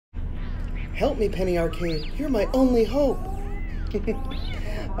Help me, Penny Arcade. You're my only hope.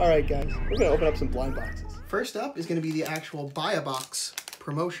 Alright guys, we're going to open up some blind boxes. First up is going to be the actual Buy a Box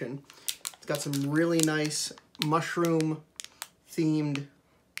promotion. It's got some really nice mushroom themed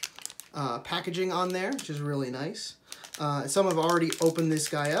packaging on there, which is really nice. Some have already opened this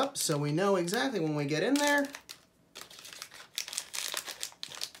guy up, so we know exactly when we get in there.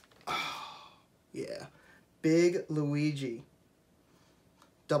 Oh, yeah. Big Luigi.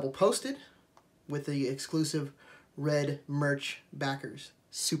 Double posted with the exclusive red merch backers.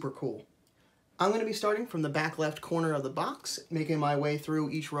 Super cool. I'm going to be starting from the back left corner of the box, making my way through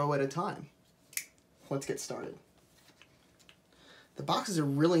each row at a time. Let's get started. The boxes are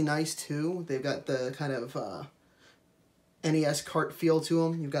really nice too. They've got the kind of NES cart feel to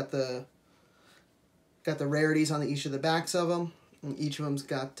them. You've got the rarities on each of the backs of them, and each of them's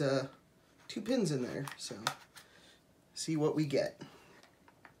got 2 pins in there. So, see what we get.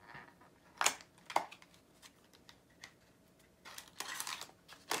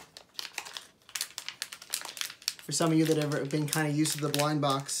 For some of you that have been kind of used to the blind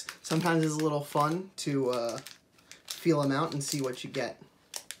box, sometimes it's a little fun to feel them out and see what you get.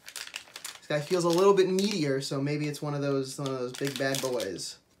 This guy feels a little bit meatier, so maybe it's one of those big bad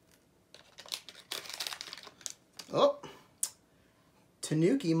boys. Oh,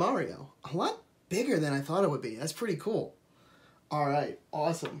 Tanuki Mario. A lot bigger than I thought it would be. That's pretty cool. All right,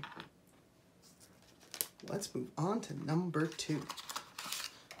 awesome. Let's move on to number 2.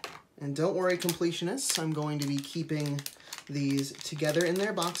 And don't worry, completionists, I'm going to be keeping these together in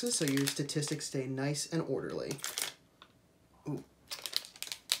their boxes so your statistics stay nice and orderly. Ooh.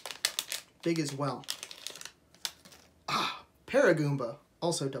 Big as well. Ah, Paragoomba,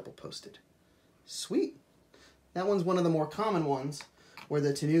 also double posted. Sweet. That one's one of the more common ones, where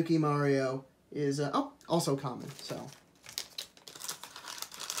the Tanuki Mario is also common, so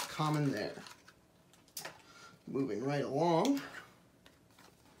common there. Moving right along.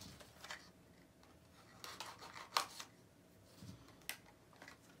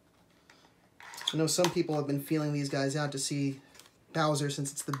 I know some people have been feeling these guys out to see Bowser, since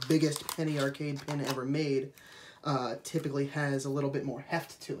it's the biggest Penny Arcade pin ever made, typically has a little bit more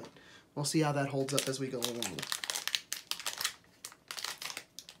heft to it. We'll see how that holds up as we go along.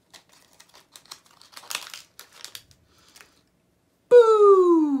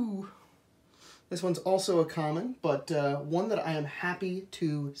 Boo! This one's also a common, but one that I am happy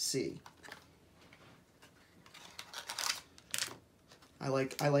to see. I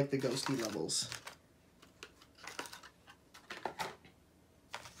like the ghosty levels.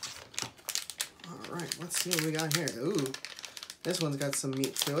 All right, let's see what we got here. Ooh, this one's got some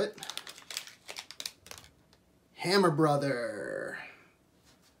meat to it. Hammer Brother.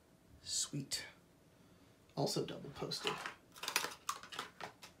 Sweet. Also double posted.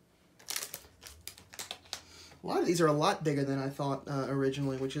 A lot of these are a lot bigger than I thought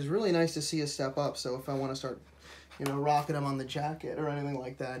originally, which is really nice to see a step up. So if I want to start, rocking them on the jacket or anything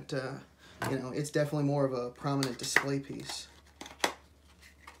like that, it's definitely more of a prominent display piece.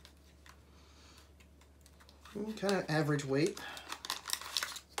 Kind of average weight.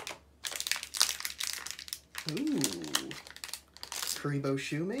 Ooh. Karibo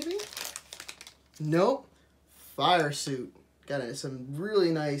shoe, maybe? Nope. Fire suit. Got some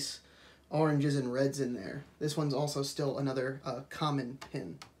really nice oranges and reds in there. This one's also still another common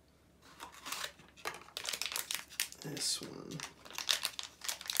pin. This one.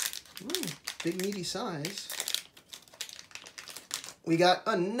 Ooh, big meaty size. We got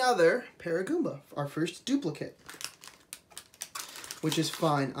another Paragoomba, our first duplicate. Which is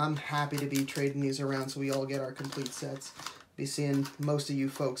fine. I'm happy to be trading these around so we all get our complete sets. Be seeing most of you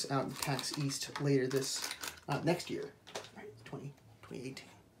folks out in PAX East later this next year. Right, 2018.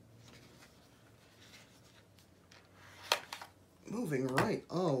 Moving right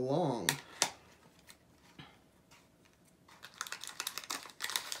along.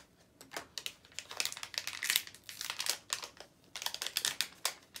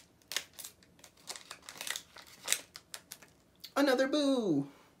 Another Boo!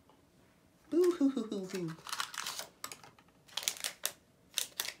 Boo hoo hoo hoo hoo.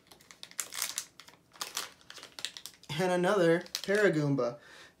 And another Paragoomba.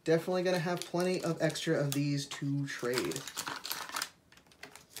 Definitely going to have plenty of extra of these to trade.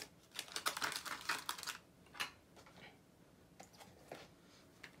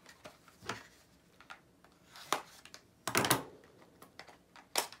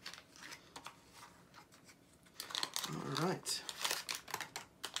 All right.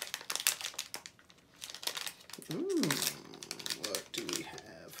 What do we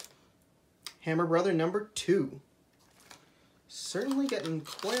have? Hammer Brother number 2. certainly getting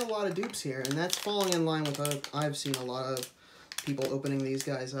quite a lot of dupes here, and that's falling in line with what I've seen a lot of people opening these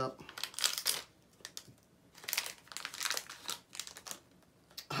guys up.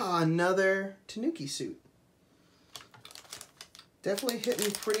 Another Tanuki suit. Definitely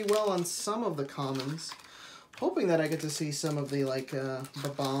hitting pretty well on some of the commons. Hoping that I get to see some of the like the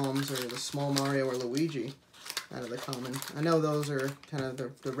bombs or the small Mario or Luigi out of the common. I know those are kind of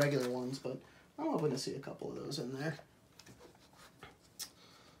the regular ones, but I'm hoping to see a couple of those in there.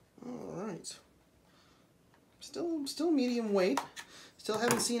 Alright. Still medium weight. Still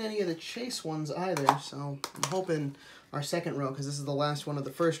haven't seen any of the chase ones either, so I'm hoping our second row, because this is the last one of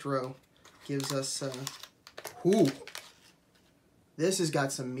the first row, gives us... This has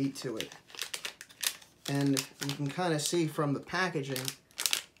got some meat to it. And you can kind of see from the packaging,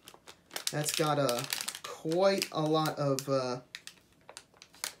 that's got quite a lot of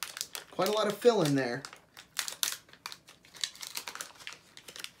fill in there.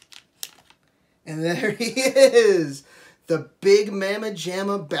 And there he is, the Big Mama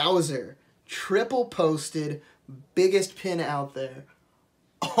Jamma Bowser, triple posted, biggest pin out there.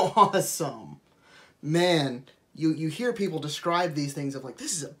 Awesome, man. You hear people describe these things of like,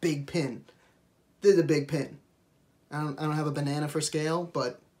 this is a big pin. This is a big pin. I don't have a banana for scale,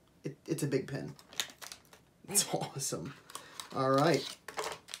 but it's a big pin. It's awesome. All right.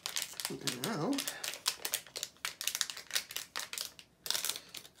 Now,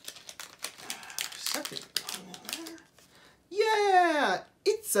 second one there. Yeah,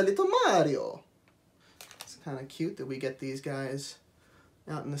 it's a little Mario. It's kind of cute that we get these guys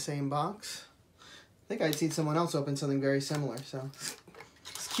out in the same box. I think I'd seen someone else open something very similar, so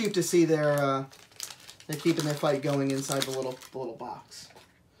it's cute to see they're keeping their fight going inside the little box.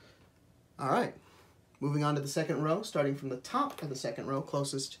 All right, moving on to the second row, starting from the top of the second row,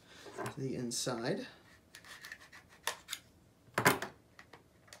 closest to the inside.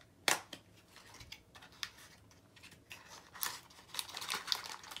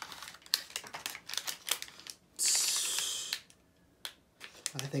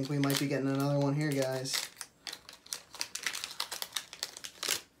 I think we might be getting another one here, guys.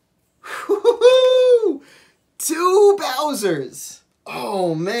 Woo-hoo-hoo! 2 Bowsers!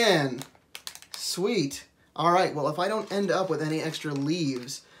 Oh, man. Sweet. All right, well, if I don't end up with any extra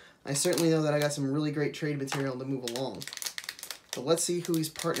leaves, I certainly know that I got some really great trade material to move along. So let's see who he's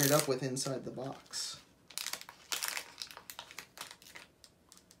partnered up with inside the box.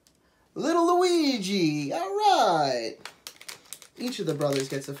 Little Luigi! All right! Each of the brothers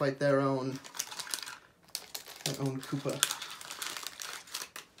gets to fight their own Koopa.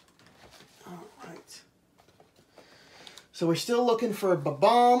 All right. So we're still looking for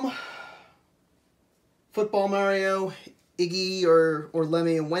Bomb, Football Mario, Iggy or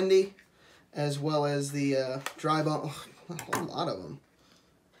Lemmy and Wendy, as well as the Dry Bomb. Oh, a whole lot of them.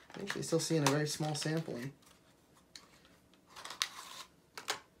 I'm actually still seeing a very small sampling.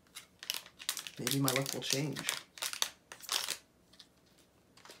 Maybe my luck will change.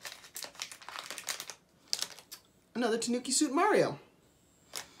 Another Tanuki Suit Mario.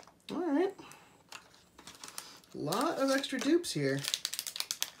 Alright. A lot of extra dupes here.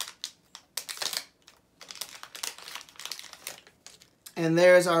 And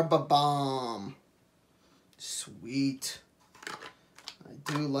there's our Ba-Bomb. Sweet.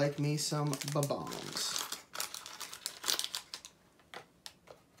 I do like me some Ba-Bombs.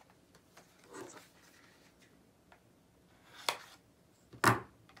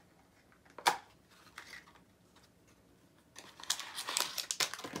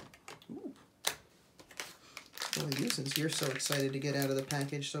 You, since you're so excited to get out of the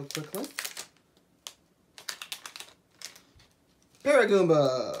package so quickly.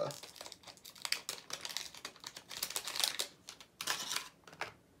 Paragoomba!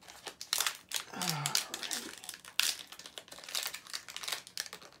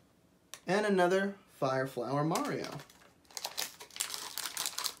 And another Fireflower Mario.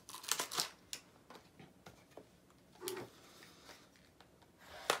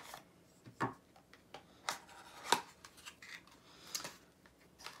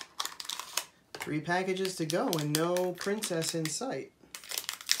 Three packages to go and no princess in sight.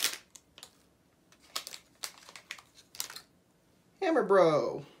 Hammer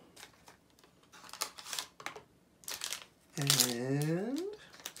Bro. And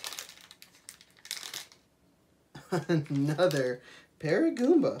another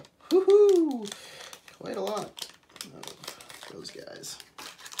Paragoomba. Woohoo! Quite a lot of those guys.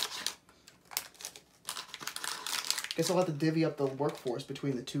 Guess I'll have to divvy up the workforce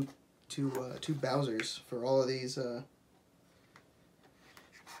between the two Bowsers for all of these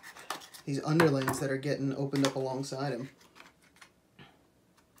underlings that are getting opened up alongside him.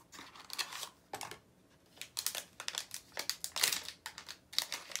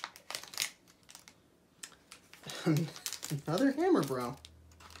 Another Hammer Bro.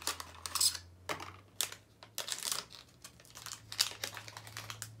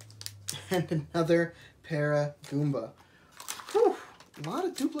 And another Para-Goomba. Whew, a lot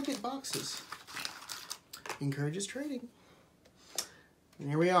of duplicate boxes. Encourages trading. And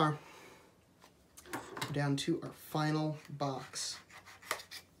here we are. We're down to our final box.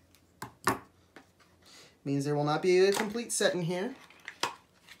 Means there will not be a complete set in here,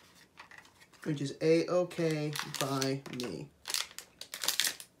 which is A-okay by me.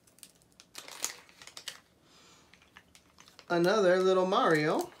 Another little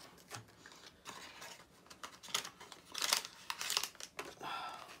Mario.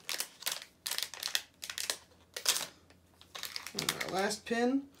 And our last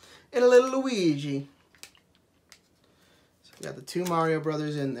pin, and a little Luigi. So we got the two Mario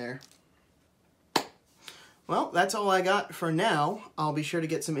Brothers in there. Well, that's all I got for now. I'll be sure to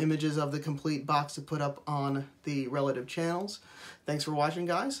get some images of the complete box to put up on the relative channels. Thanks for watching,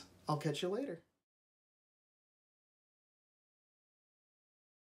 guys. I'll catch you later.